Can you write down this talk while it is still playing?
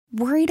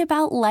Worried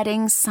about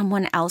letting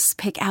someone else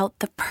pick out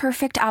the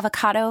perfect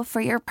avocado for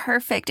your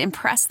perfect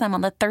impress them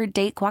on the third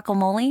date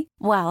guacamole?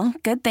 Well,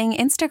 good thing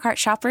Instacart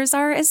shoppers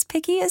are as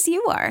picky as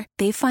you are.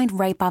 They find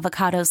ripe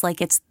avocados like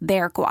it's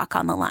their guac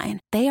on the line.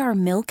 They are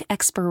milk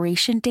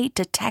expiration date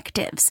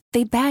detectives.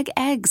 They bag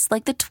eggs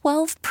like the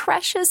 12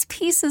 precious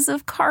pieces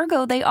of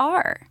cargo they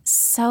are.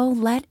 So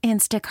let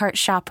Instacart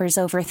shoppers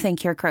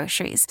overthink your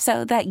groceries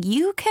so that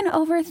you can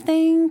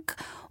overthink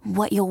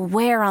what you'll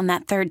wear on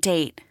that third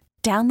date.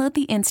 Download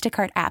the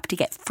Instacart app to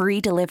get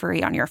free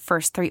delivery on your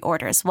first 3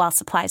 orders while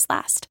supplies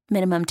last.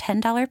 Minimum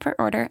 $10 per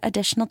order.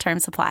 Additional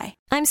terms apply.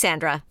 I'm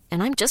Sandra,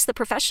 and I'm just the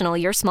professional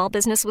your small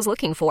business was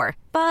looking for.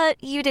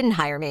 But you didn't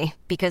hire me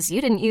because you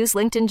didn't use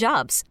LinkedIn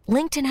Jobs.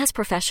 LinkedIn has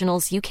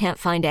professionals you can't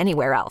find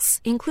anywhere else,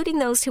 including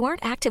those who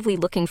aren't actively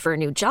looking for a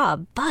new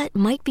job, but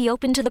might be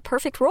open to the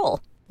perfect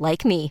role,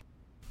 like me.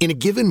 In a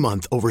given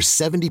month, over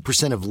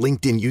 70% of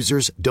LinkedIn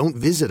users don't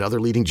visit other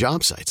leading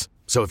job sites.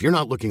 So if you're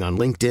not looking on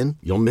LinkedIn,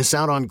 you'll miss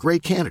out on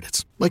great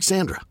candidates like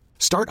Sandra.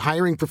 Start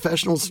hiring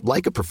professionals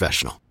like a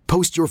professional.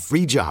 Post your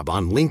free job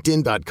on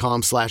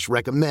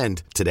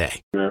linkedin.com/recommend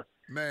today.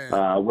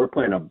 We're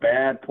playing a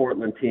bad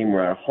Portland team.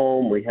 We're at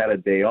home. We had a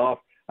day off.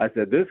 I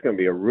said, this is going to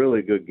be a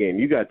really good game.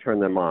 You got to turn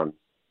them on.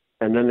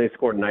 And then they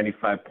scored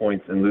 95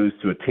 points and lose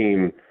to a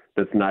team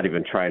that's not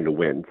even trying to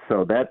win.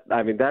 So that's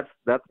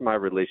my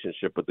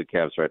relationship with the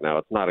Cavs right now.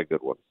 It's not a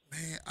good one.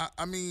 Man,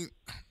 I mean,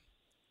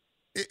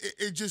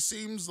 it just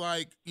seems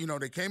like,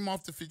 they came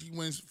off the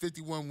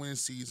 51-win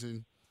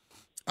season.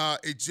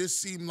 It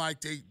just seemed like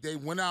they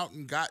went out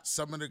and got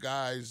some of the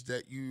guys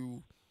that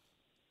you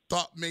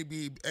thought may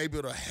be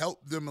able to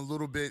help them a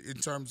little bit in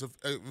terms of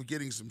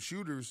getting some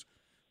shooters.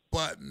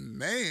 But,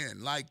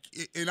 man,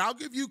 and I'll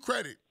give you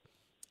credit.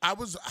 I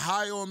was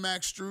high on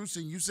Max Strus,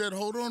 and you said,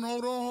 hold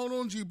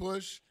on, G.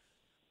 Bush.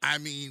 I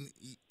mean,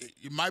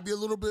 it might be a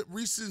little bit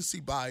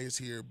recency bias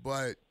here,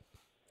 but,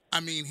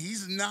 I mean,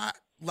 he's not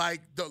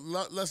like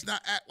let's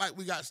not act like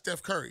we got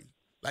Steph Curry.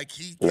 Like,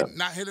 he can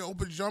not hit an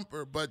open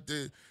jumper, but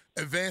the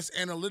advanced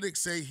analytics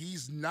say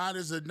he's not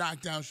as a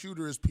knockdown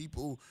shooter as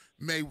people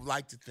may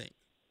like to think.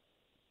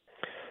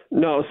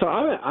 No, so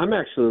I'm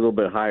actually a little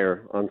bit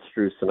higher on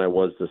Strus than I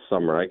was this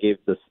summer. I gave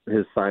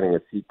his signing a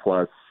C+.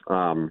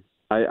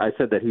 I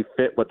said that he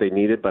fit what they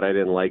needed, but I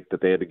didn't like that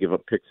they had to give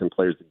up picks and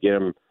players to get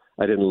him.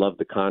 I didn't love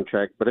the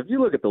contract. But if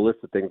you look at the list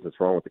of things that's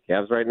wrong with the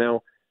Cavs right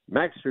now,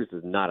 Max Strus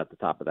is not at the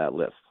top of that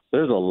list.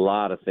 There's a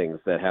lot of things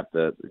that have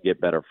to get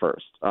better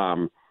first.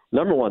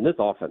 Number one, this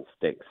offense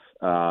stinks.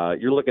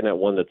 You're looking at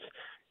one that's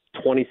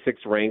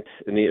 26th ranked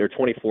or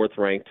 24th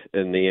ranked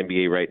in the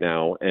NBA right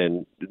now.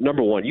 And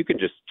number one, you can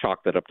just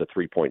chalk that up to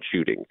 3-point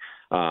shooting.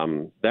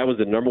 That was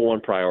the number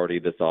one priority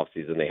this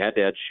offseason. They had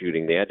to add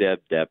shooting. They had to add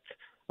depth.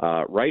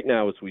 Right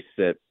now, as we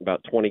sit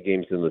about 20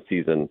 games in the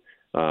season,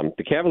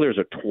 the Cavaliers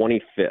are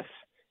 25th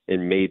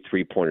in made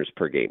three-pointers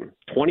per game.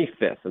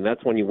 25th, and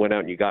that's when you went out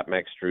and you got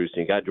Max Strus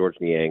and you got George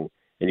Niang,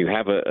 and you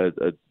have a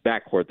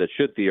backcourt that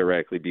should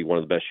theoretically be one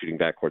of the best shooting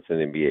backcourts in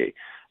the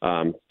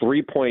NBA.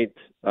 Three-point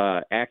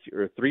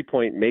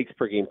makes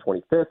per game,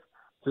 25th.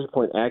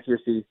 3-point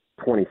accuracy,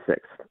 26th.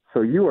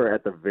 So you are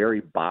at the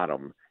very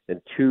bottom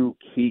in 2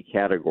 key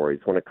categories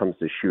when it comes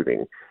to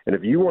shooting. And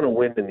if you want to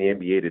win in the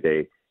NBA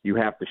today, you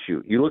have to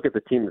shoot. You look at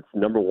the team that's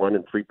number one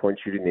in 3-point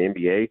shooting in the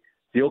NBA,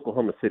 the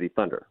Oklahoma City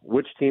Thunder.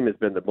 Which team has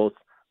been the most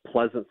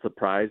pleasant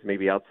surprise,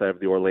 maybe outside of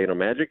the Orlando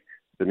Magic,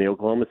 than the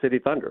Oklahoma City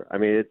Thunder? I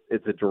mean,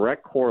 it's a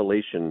direct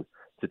correlation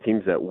to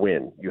teams that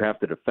win. You have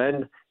to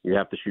defend, you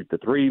have to shoot the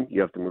three, you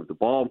have to move the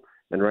ball,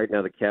 and right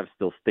now the Cavs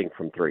still stink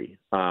from three.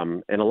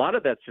 And a lot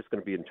of that's just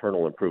going to be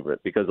internal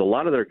improvement because a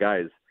lot of their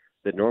guys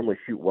that normally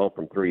shoot well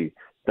from three,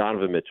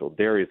 Donovan Mitchell,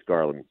 Darius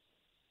Garland,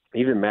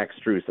 even Max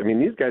Strus. I mean,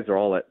 these guys are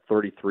all at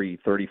 33,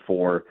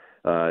 34.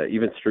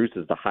 Even Strus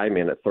is the high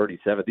man at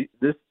 37.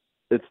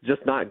 It's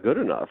just not good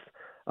enough.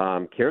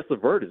 Karis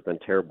LeVert has been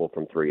terrible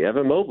from three.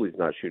 Evan Mobley's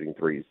not shooting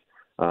threes.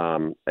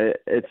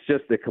 It's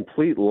just a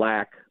complete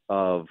lack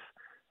of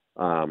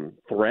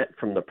threat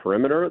from the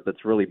perimeter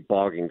that's really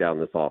bogging down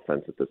this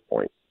offense at this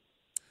point.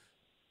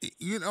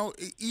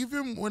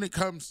 Even when it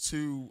comes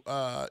to,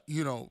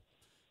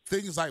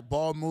 things like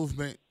ball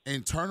movement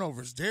and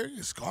turnovers,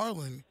 Darius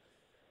Garland,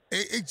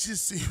 it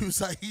just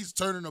seems like he's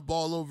turning the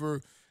ball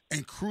over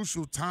in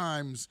crucial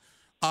times.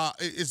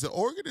 Is the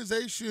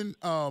organization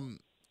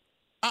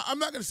I'm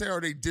not going to say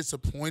are they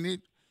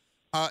disappointed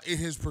in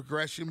his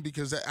progression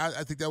because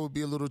I think that would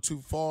be a little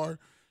too far.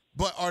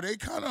 But are they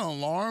kind of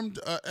alarmed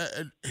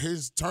at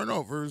his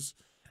turnovers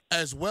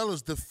as well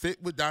as the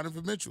fit with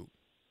Donovan Mitchell?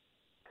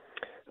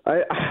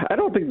 I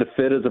don't think the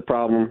fit is a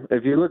problem.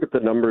 If you look at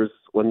the numbers,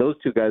 when those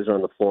two guys are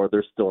on the floor,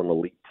 they're still an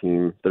elite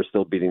team. They're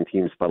still beating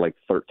teams by like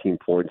 13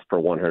 points per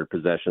 100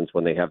 possessions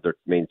when they have their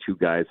main two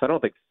guys. So I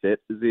don't think fit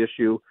is the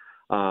issue.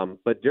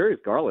 But Darius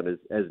Garland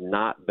has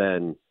not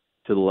been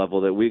to the level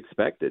that we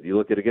expected. You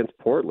look at against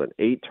Portland,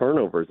 8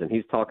 turnovers, and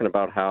he's talking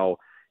about how,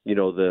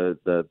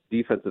 the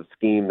defensive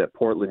scheme that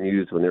Portland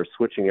used when they were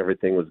switching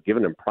everything was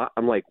giving him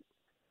I'm like,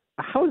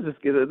 how is this?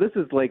 This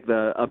is like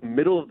a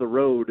middle of the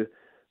road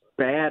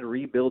bad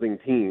rebuilding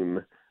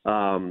team.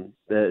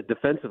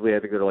 Defensively, I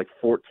think they're like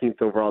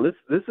 14th overall.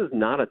 This is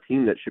not a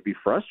team that should be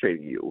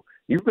frustrating you.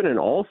 You've been an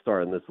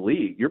all-star in this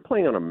league. You're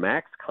playing on a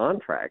max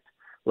contract.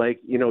 Like,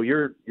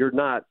 you're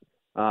not,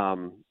 a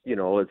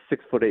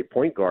 6'8"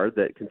 point guard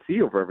that can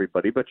see over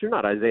everybody, but you're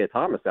not Isaiah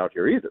Thomas out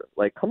here either.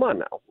 Like, come on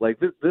now. Like,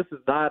 this is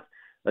not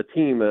a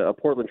team, a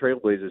Portland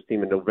Trailblazers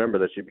team in November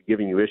that should be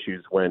giving you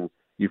issues when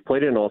you've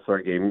played in an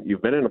all-star game,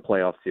 you've been in a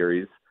playoff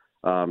series.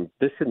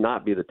 This should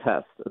not be the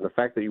test. And the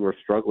fact that you were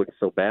struggling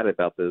so bad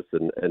about this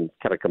and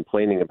kind of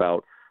complaining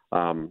about,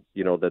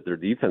 that their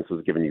defense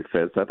was giving you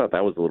fits, I thought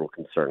that was a little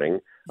concerning.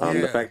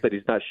 The fact that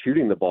he's not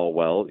shooting the ball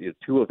well,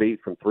 2 of 8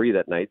 from 3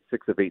 that night,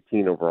 6 of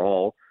 18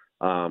 overall.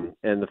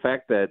 And the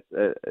fact that,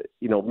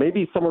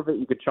 maybe some of it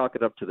you could chalk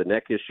it up to the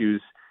neck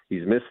issues.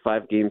 He's missed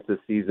 5 games this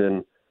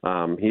season.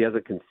 He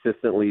hasn't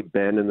consistently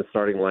been in the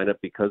starting lineup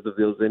because of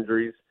those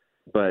injuries.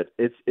 But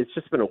it's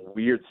just been a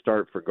weird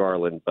start for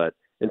Garland. But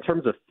in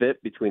terms of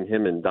fit between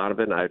him and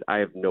Donovan, I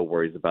have no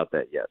worries about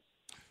that yet.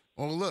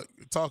 Well, look,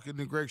 talking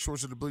to Greg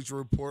Swartz of the Bleacher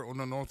Report on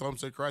the North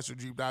Homestead Chrysler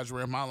Jeep Dodge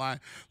Ram Hotline.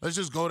 Let's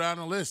just go down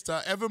the list.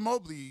 Evan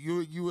Mobley,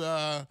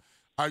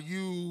 are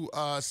you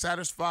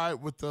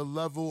satisfied with the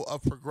level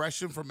of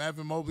progression from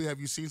Evan Mobley? Have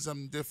you seen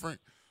something different?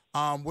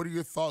 What are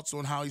your thoughts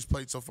on how he's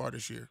played so far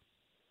this year?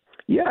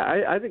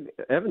 Yeah, I think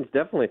Evan's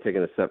definitely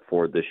taken a step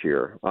forward this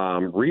year.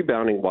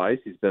 Rebounding-wise,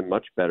 he's been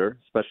much better,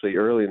 especially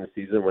early in the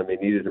season when they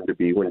needed him to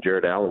be when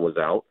Jared Allen was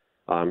out.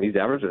 He's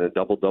averaging a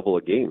double-double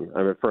a game.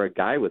 I mean, for a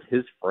guy with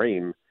his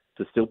frame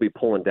to still be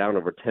pulling down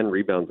over 10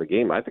 rebounds a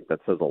game, I think that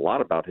says a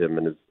lot about him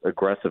and his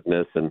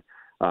aggressiveness and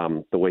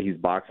the way he's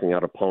boxing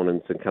out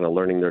opponents and kind of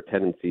learning their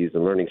tendencies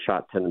and learning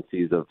shot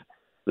tendencies of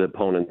the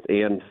opponents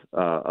and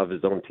of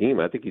his own team.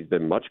 I think he's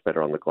been much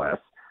better on the glass.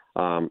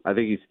 I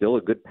think he's still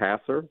a good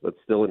passer. That's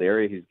still an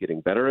area he's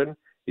getting better in.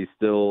 He's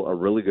still a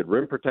really good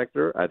rim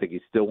protector. I think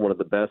he's still one of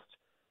the best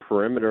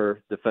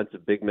perimeter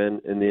defensive big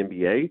men in the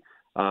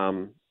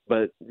NBA.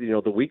 But,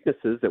 the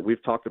weaknesses that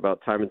we've talked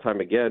about time and time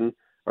again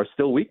are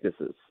still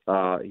weaknesses.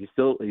 He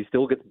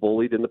still gets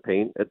bullied in the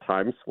paint at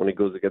times when he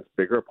goes against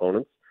bigger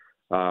opponents.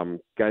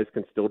 Guys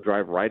can still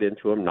drive right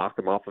into him, knock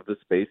him off of his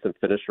space, and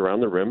finish around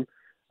the rim.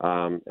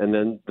 And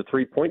then the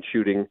three-point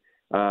shooting,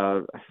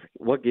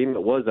 what game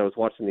it was I was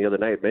watching the other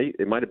night,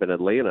 it might have been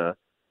Atlanta.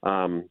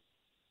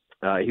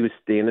 He was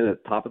standing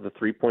at the top of the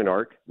three-point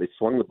arc. They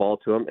swung the ball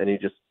to him, and he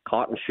just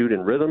caught and shoot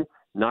in rhythm,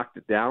 knocked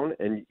it down,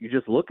 and you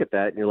just look at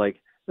that, and you're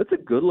like, that's a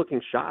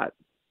good-looking shot.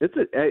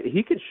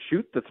 He could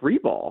shoot the three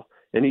ball,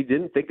 and he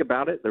didn't think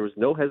about it. There was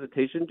no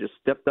hesitation, just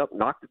stepped up,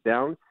 knocked it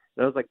down.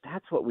 And I was like,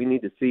 that's what we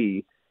need to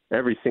see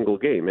every single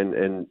game.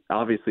 And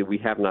obviously we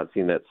have not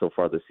seen that so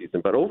far this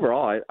season. But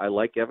overall, I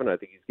like Evan. I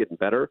think he's getting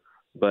better.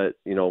 But,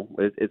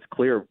 it's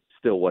clear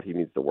still what he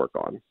needs to work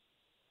on.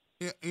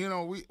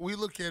 Yeah, we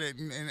look at it,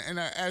 and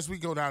as we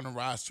go down the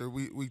roster,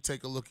 we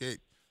take a look at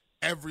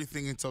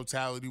everything in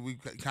totality. We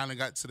kind of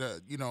got to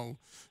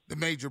the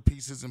major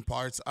pieces and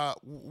parts.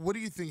 What do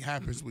you think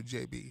happens with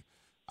JB?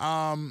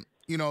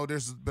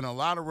 There's been a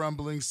lot of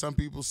rumblings. Some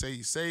people say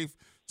he's safe.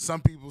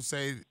 Some people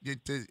say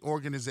that the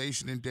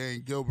organization and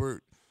Dan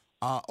Gilbert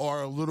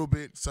are a little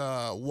bit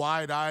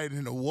wide-eyed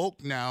and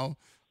awoke now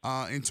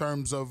in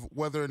terms of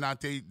whether or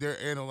not they're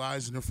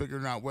analyzing or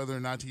figuring out whether or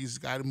not he's the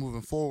guy to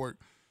moving forward.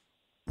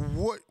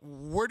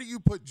 Where do you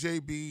put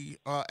JB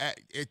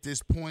at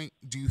this point?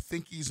 Do you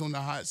think he's on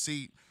the hot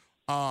seat?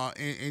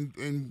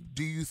 And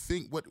do you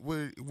think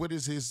what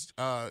is his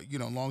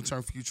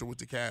long-term future with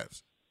the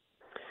Cavs?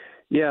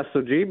 Yeah,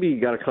 so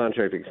JB got a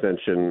contract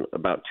extension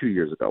about 2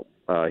 years ago.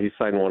 He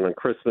signed one on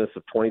Christmas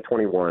of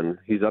 2021.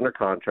 He's under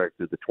contract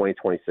through the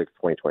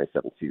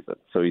 2026-2027 season.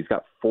 So he's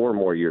got 4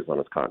 more years on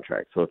his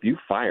contract. So if you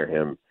fire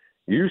him,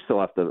 you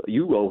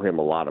owe him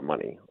a lot of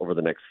money over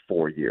the next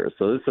 4 years.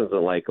 So this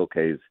isn't like,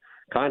 okay, his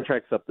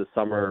contract's up this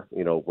summer.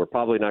 We're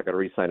probably not going to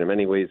re-sign him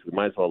anyways. We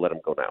might as well let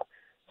him go now.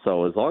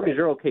 So as long as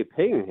you're okay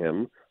paying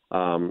him,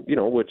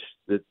 which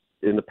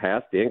in the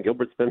past, Dan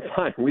Gilbert's been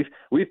fine.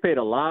 We've paid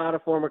a lot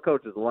of former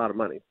coaches a lot of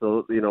money.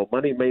 So,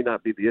 money may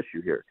not be the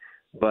issue here.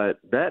 But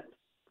that,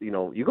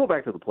 you go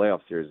back to the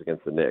playoff series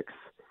against the Knicks,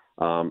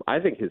 I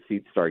think his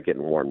seats started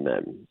getting warm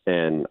then.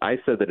 And I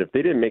said that if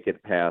they didn't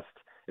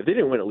if they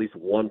didn't win at least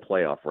one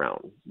playoff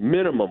round,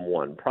 minimum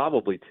one,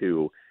 probably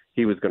 2,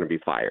 he was going to be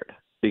fired.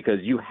 Because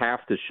you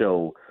have to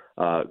show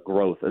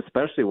growth,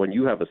 especially when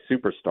you have a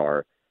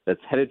superstar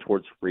that's headed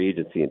towards free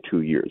agency in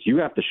 2 years. You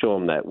have to show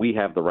them that we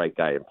have the right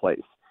guy in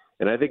place.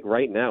 And I think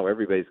right now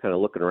everybody's kind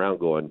of looking around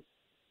going,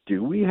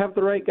 do we have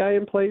the right guy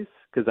in place?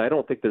 Because I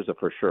don't think there's a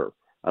for sure.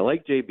 I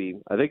like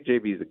JB. I think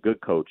JB is a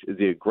good coach. Is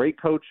he a great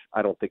coach?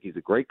 I don't think he's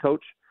a great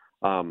coach.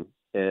 And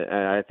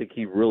I think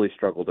he really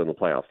struggled in the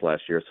playoffs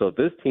last year. So if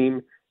this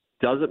team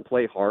doesn't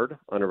play hard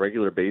on a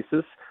regular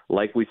basis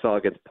like we saw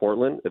against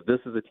Portland, if this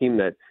is a team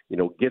that,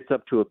 gets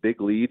up to a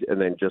big lead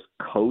and then just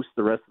coast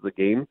the rest of the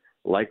game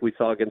like we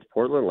saw against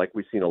Portland, like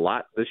we've seen a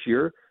lot this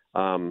year,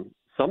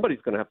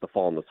 somebody's going to have to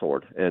fall on the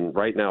sword. And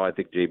right now I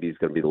think JB is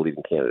going to be the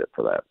leading candidate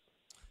for that.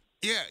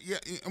 Yeah.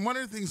 And one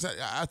of the things that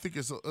I think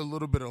is a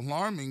little bit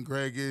alarming,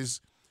 Greg,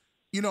 is,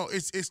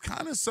 it's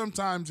kind of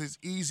sometimes it's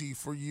easy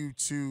for you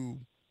to,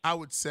 I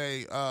would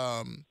say,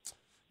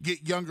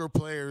 get younger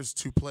players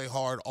to play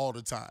hard all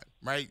the time,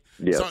 right?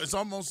 Yeah. So it's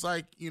almost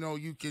like,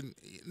 you can,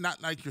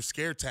 not like your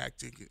scare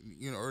tactic,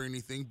 or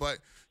anything, but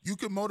you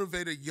can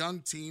motivate a young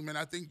team, and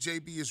I think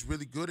JB is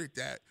really good at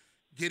that,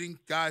 getting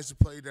guys to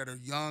play that are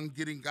young,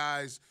 getting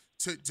guys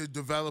to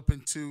develop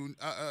into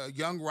a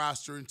young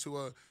roster, into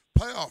a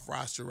playoff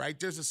roster, right?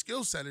 There's a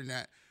skill set in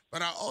that.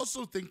 But I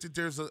also think that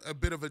there's a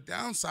bit of a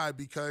downside,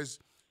 because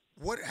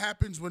what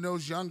happens when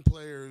those young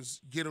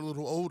players get a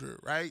little older,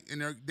 right?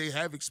 And they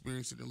have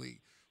experience in the league.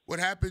 What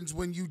happens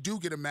when you do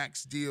get a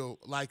max deal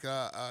like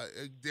a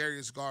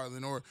Darius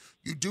Garland, or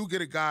you do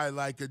get a guy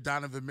like a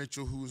Donovan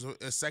Mitchell who's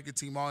a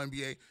second-team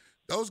All-NBA?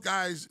 Those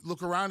guys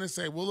look around and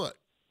say, well, look,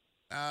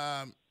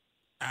 are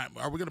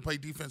we going to play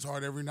defense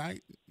hard every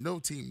night? No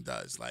team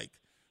does. Like,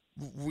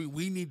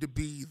 we need to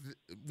be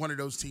one of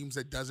those teams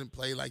that doesn't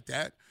play like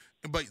that.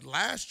 But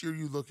last year,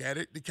 you look at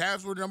it, the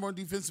Cavs were the number one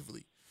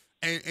defensively.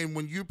 And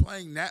when you're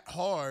playing that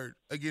hard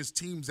against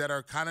teams that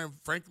are kind of,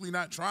 frankly,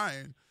 not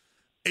trying,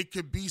 it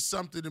could be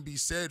something to be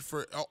said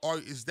for, or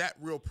is that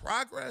real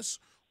progress,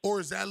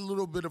 or is that a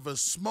little bit of a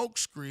smoke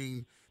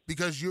screen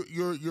because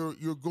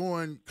you're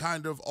going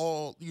kind of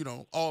all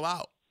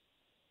out?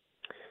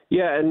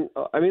 Yeah,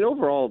 and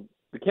overall,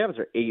 the Cavs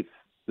are 8th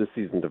this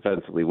season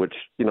defensively, which,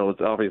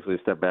 it's obviously a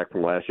step back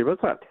from last year, but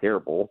it's not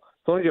terrible.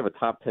 As long as you have a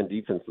top 10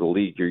 defense in the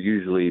league, you're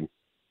usually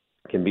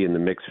can be in the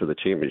mix for the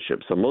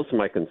championship. So most of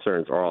my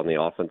concerns are on the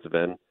offensive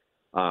end.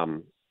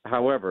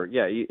 However,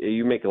 yeah,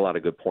 you make a lot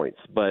of good points,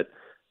 but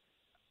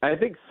I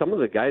think some of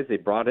the guys they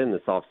brought in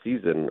this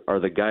offseason are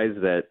the guys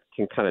that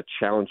can kind of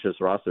challenge this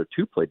roster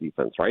to play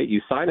defense, right? You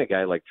sign a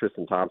guy like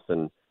Tristan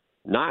Thompson,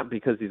 not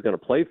because he's going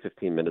to play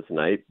 15 minutes a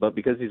night, but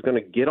because he's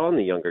going to get on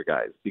the younger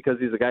guys, because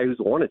he's a guy who's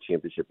won a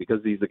championship, because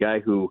he's a guy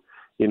who,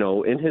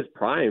 in his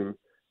prime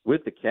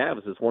with the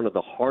Cavs is one of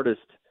the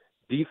hardest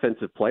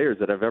defensive players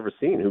that I've ever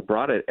seen, who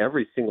brought it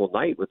every single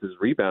night with his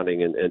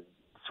rebounding and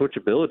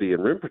switchability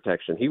and rim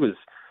protection. He was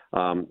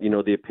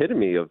the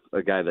epitome of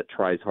a guy that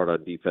tries hard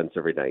on defense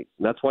every night.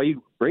 And that's why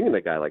you bring in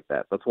a guy like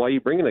that. That's why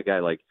you bring in a guy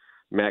like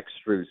Max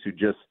Strus, who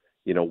just,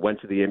 went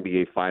to the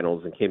NBA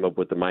Finals and came up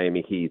with the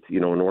Miami Heat,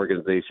 an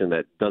organization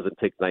that doesn't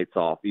take nights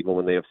off even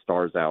when they have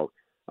stars out.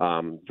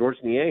 George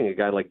Niang, a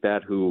guy like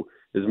that who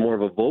is more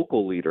of a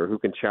vocal leader who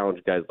can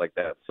challenge guys like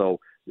that. So,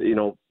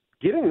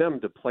 getting them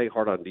to play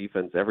hard on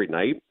defense every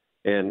night.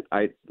 And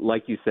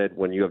like you said,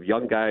 when you have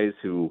young guys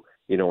who,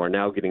 are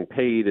now getting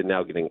paid and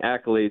now getting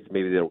accolades,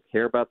 maybe they don't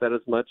care about that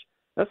as much.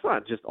 That's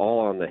not just all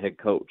on the head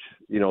coach.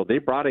 They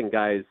brought in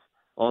guys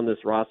on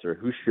this roster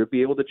who should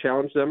be able to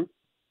challenge them.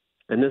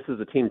 And this is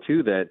a team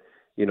too that,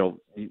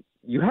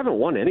 you haven't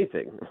won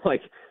anything.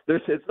 Like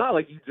it's not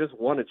like you just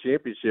won a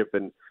championship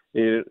and,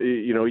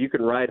 you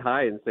can ride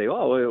high and say,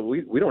 oh,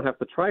 we don't have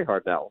to try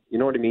hard now. You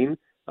know what I mean?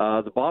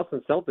 The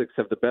Boston Celtics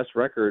have the best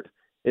record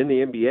in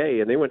the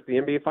NBA, and they went to the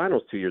NBA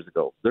Finals 2 years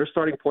ago. Their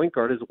starting point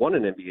guard has won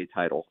an NBA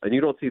title, and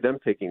you don't see them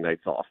taking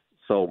nights off.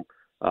 So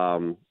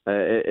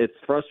it's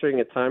frustrating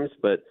at times,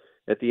 but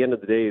at the end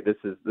of the day, this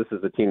is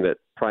a team that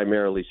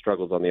primarily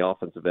struggles on the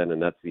offensive end, and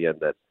that's the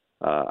end that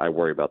I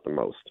worry about the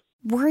most.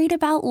 Worried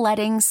about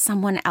letting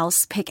someone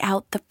else pick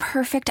out the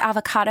perfect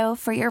avocado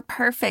for your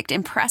perfect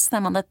impress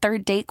them on the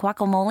third date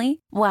guacamole?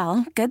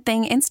 Well, good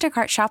thing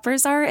Instacart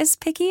shoppers are as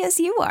picky as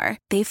you are.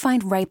 They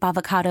find ripe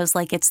avocados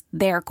like it's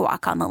their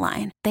guac on the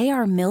line. They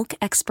are milk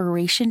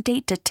expiration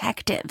date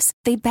detectives.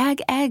 They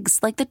bag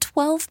eggs like the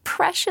 12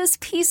 precious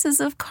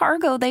pieces of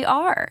cargo they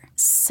are.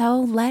 So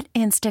let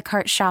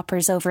Instacart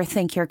shoppers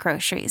overthink your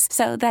groceries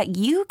so that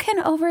you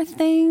can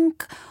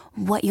overthink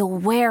what you'll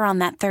wear on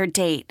that third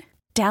date.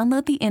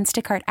 Download the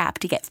Instacart app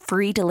to get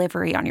free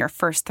delivery on your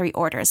first 3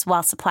 orders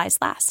while supplies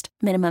last.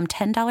 Minimum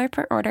 $10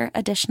 per order.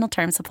 Additional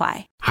terms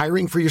apply.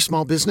 Hiring for your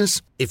small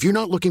business? If you're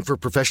not looking for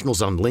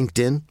professionals on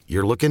LinkedIn,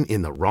 you're looking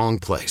in the wrong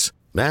place.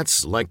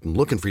 That's like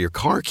looking for your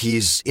car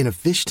keys in a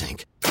fish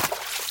tank.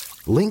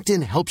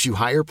 LinkedIn helps you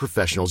hire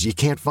professionals you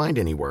can't find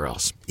anywhere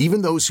else,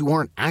 even those who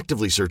aren't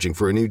actively searching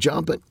for a new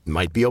job but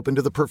might be open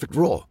to the perfect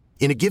role.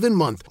 In a given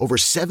month, over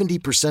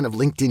 70% of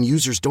LinkedIn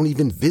users don't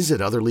even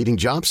visit other leading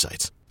job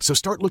sites. So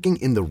start looking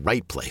in the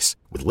right place.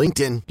 With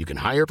LinkedIn, you can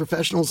hire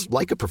professionals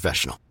like a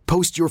professional.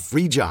 Post your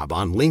free job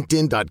on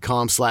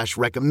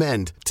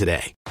linkedin.com/recommend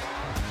today.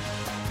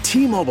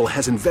 T-Mobile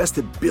has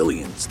invested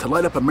billions to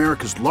light up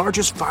America's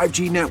largest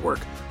 5G network,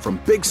 from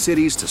big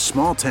cities to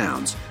small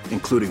towns,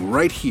 including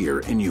right here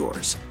in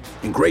yours.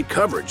 And great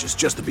coverage is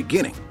just the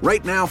beginning.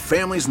 Right now,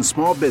 families and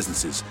small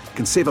businesses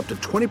can save up to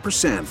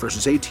 20%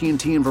 versus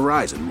AT&T and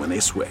Verizon when they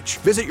switch.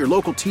 Visit your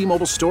local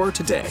T-Mobile store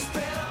today.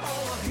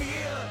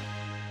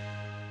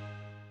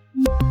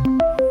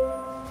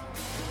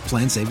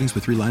 Plan savings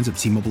with 3 lines of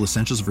T-Mobile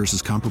Essentials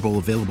versus comparable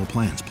available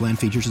plans. Plan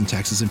features and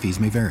taxes and fees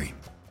may vary.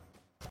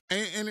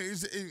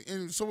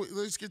 And so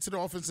let's get to the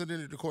offense at the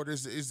end of the quarter.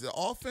 Is the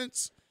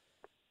offense,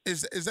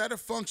 is that a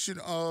function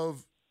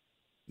of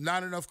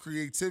not enough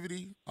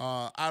creativity.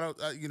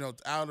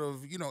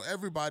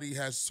 Everybody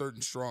has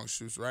certain strong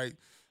suits, right?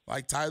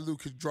 Like Ty Lue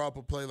could draw up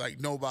a play like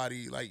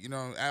nobody,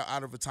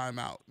 out of a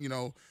timeout,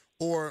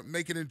 or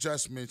making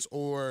adjustments,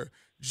 or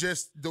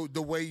just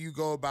the way you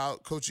go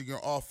about coaching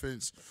your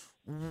offense.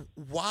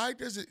 Why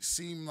does it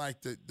seem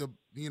like the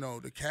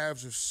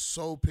Cavs are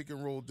so pick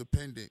and roll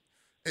dependent,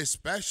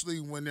 especially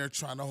when they're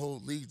trying to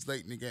hold leads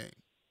late in the game?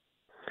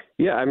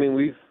 Yeah, I mean,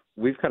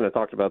 we've kind of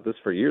talked about this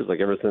for years, like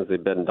ever since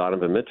they've been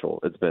Donovan Mitchell.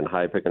 It's been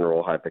high pick and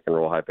roll, high pick and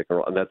roll, high pick and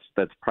roll, and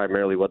that's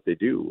primarily what they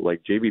do.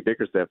 Like JB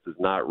Bickerstaff does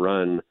not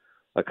run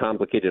a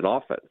complicated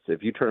offense.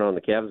 If you turn on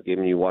the Cavs game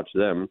and you watch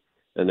them,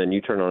 and then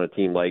you turn on a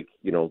team like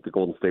the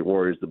Golden State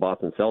Warriors, the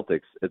Boston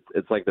Celtics,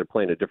 it's like they're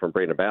playing a different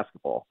brand of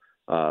basketball.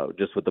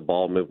 Just with the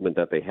ball movement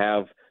that they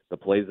have, the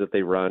plays that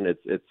they run,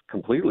 it's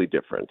completely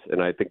different,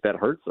 and I think that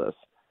hurts us.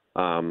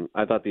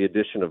 I thought the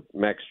addition of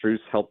Max Strus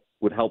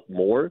would help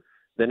more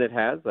than it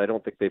has. I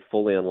don't think they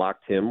fully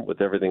unlocked him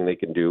with everything they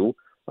can do.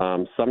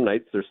 Some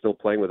nights they're still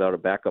playing without a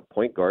backup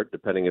point guard,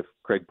 depending if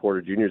Craig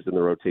Porter Jr. is in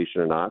the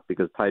rotation or not,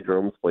 because Ty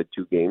Jerome's played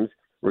 2 games.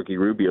 Ricky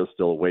Rubio's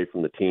still away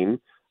from the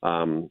team.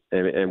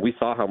 And we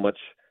saw how much,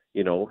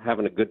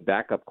 having a good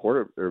backup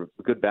point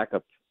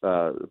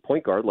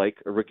guard like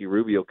Ricky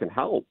Rubio can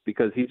help,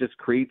 because he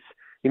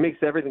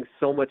makes everything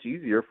so much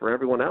easier for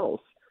everyone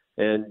else.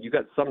 And you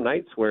got some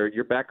nights where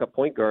your backup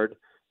point guard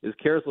is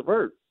Karis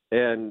LeVert.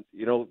 And,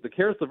 the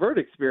Karis LeVert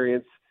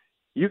experience,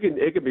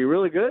 it can be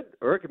really good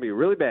or it can be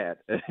really bad.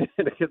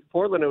 And against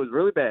Portland, it was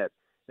really bad.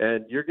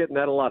 And you're getting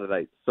that a lot of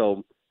nights.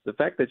 So the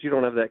fact that you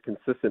don't have that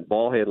consistent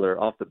ball handler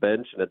off the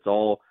bench and it's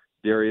all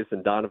Darius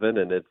and Donovan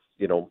and it's,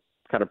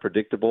 kind of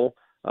predictable,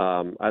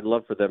 I'd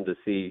love for them to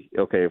see,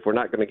 okay, if we're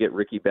not going to get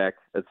Ricky back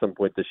at some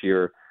point this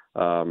year,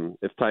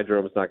 if Ty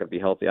Jerome's not going to be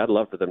healthy, I'd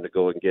love for them to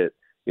go and get,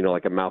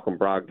 like a Malcolm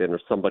Brogdon or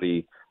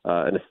somebody,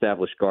 an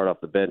established guard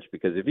off the bench,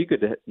 because if you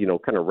could,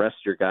 kind of rest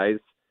your guys,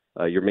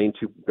 your main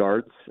 2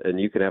 guards, and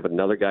you can have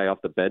another guy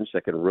off the bench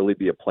that can really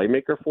be a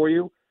playmaker for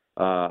you,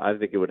 I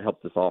think it would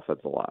help this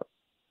offense a lot.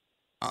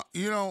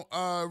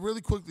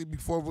 Really quickly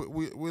before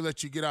we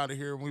let you get out of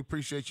here, and we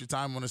appreciate your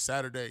time on a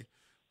Saturday,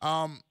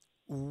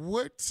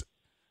 what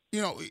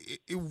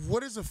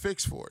is a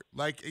fix for it?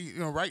 Like,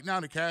 right now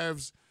the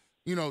Cavs,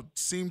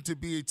 seem to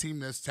be a team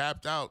that's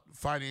tapped out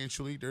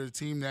financially. They're a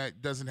team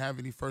that doesn't have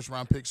any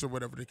first-round picks or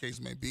whatever the case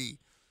may be.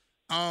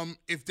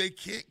 If they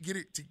can't get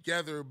it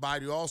together by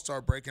the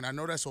All-Star break, and I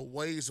know that's a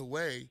ways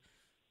away,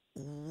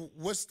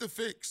 what's the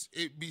fix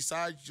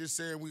besides just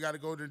saying we got to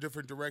go in a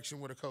different direction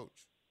with a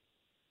coach?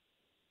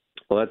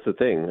 Well, that's the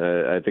thing.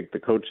 I think the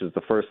coach is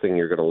the first thing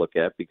you're going to look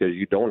at, because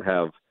you don't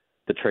have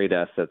the trade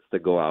assets to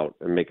go out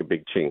and make a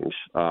big change.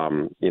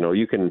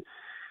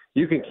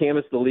 You can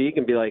canvass the league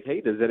and be like,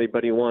 hey, does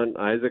anybody want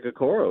Isaac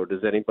Okoro?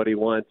 Does anybody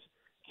want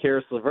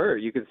Karis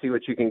LeVert? You can see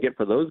what you can get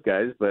for those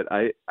guys, but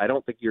I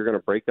don't think you're going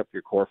to break up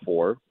your core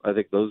 4. I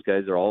think those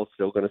guys are all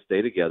still going to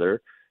stay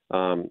together.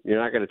 You're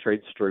not going to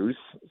trade Strus,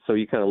 so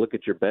you kind of look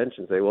at your bench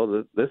and say,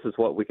 well, this is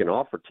what we can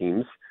offer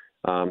teams.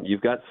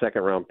 You've got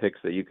second-round picks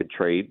that you could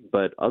trade,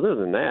 but other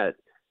than that,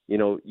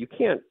 you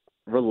can't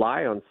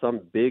rely on some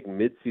big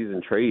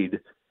midseason trade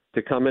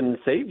to come in and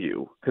save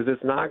you, because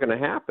it's not going to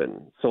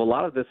happen. So a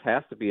lot of this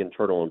has to be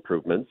internal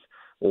improvements,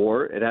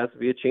 or it has to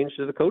be a change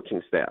to the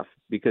coaching staff,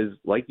 because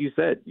like you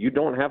said, you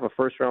don't have a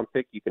first-round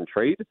pick you can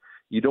trade.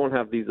 You don't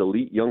have these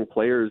elite young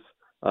players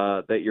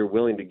that you're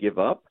willing to give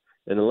up.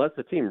 And unless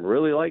the team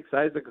really likes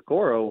Isaac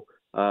Okoro,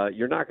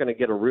 you're not going to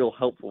get a real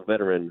helpful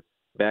veteran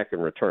back in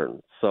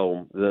return.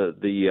 So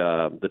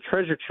the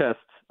treasure chest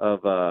of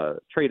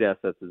trade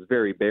assets is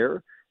very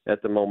bare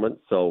at the moment.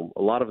 So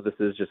a lot of this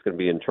is just going to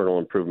be internal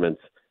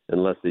improvements,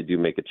 unless they do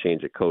make a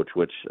change at coach,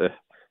 which,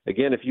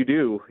 again, if you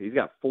do, he's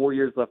got 4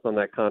 years left on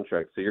that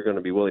contract, so you're going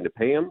to be willing to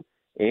pay him,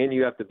 and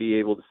you have to be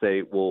able to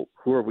say, well,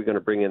 who are we going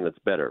to bring in that's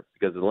better?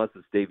 Because unless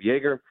it's Dave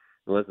Yeager,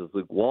 unless it's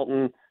Luke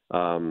Walton,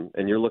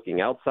 and you're looking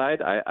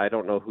outside, I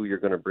don't know who you're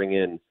going to bring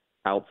in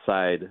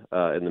outside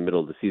in the middle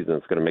of the season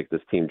that's going to make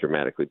this team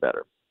dramatically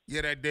better.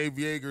 Yeah, that Dave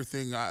Yeager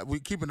thing, we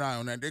keep an eye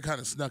on that. They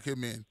kind of snuck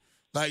him in.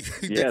 Like,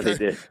 they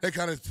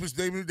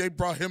did. They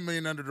brought him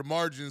in under the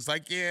margins.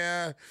 Like,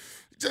 yeah,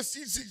 just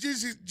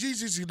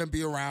Jesus going to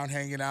be around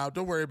hanging out.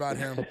 Don't worry about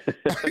him.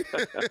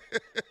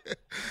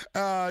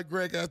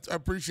 Greg, I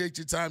appreciate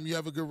your time. You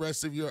have a good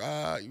rest of your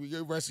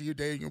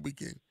day and your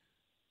weekend.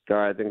 All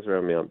right, thanks for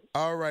having me on.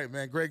 All right,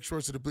 man. Greg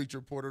Swartz of the Bleacher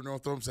Reporter,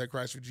 North Olmsted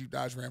Chrysler Jeep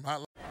Dodge Ram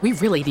Hotline. We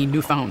really need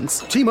new phones.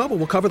 T-Mobile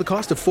will cover the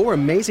cost of 4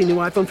 amazing new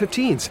iPhone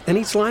 15s, and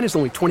each line is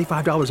only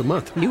 $25 a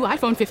month. New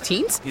iPhone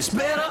 15s? It's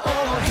better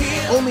over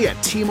here. Only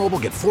at T-Mobile,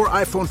 get 4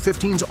 iPhone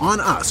 15s on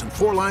us and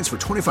 4 lines for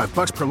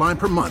 $25 per line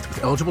per month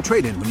with eligible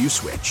trade-in when you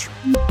switch.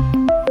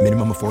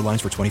 Minimum of 4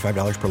 lines for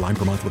 $25 per line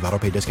per month with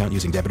autopay discount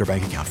using debit or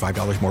bank account.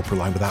 $5 more per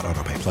line without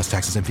autopay, plus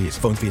taxes and fees.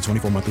 Phone fee at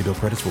 24 monthly bill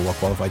credits for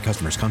well-qualified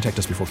customers. Contact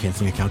us before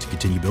canceling account to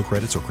continue bill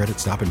credits or credit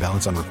stop and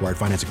balance on required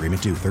finance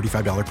agreement due.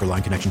 $35 per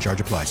line connection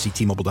charge applies. See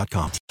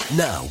T-Mobile.com.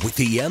 Now, with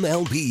the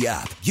MLB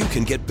app, you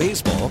can get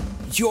baseball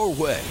your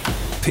way.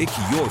 Pick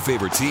your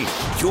favorite team,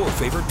 your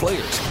favorite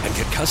players, and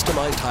get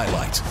customized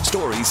highlights,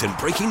 stories, and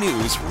breaking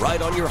news right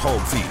on your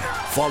home feed.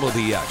 Follow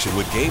the action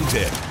with Game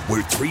Day,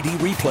 where 3D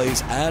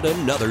replays add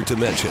another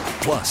dimension.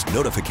 Plus,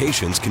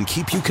 notifications can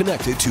keep you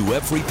connected to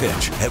every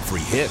pitch,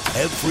 every hit,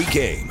 every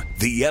game.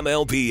 The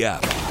MLB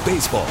app.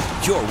 Baseball,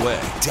 your way.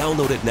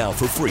 Download it now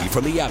for free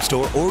from the App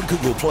Store or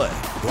Google Play.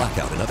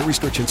 Blackout and other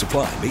restrictions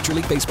apply. Major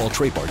League Baseball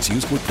trademarks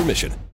used with permission.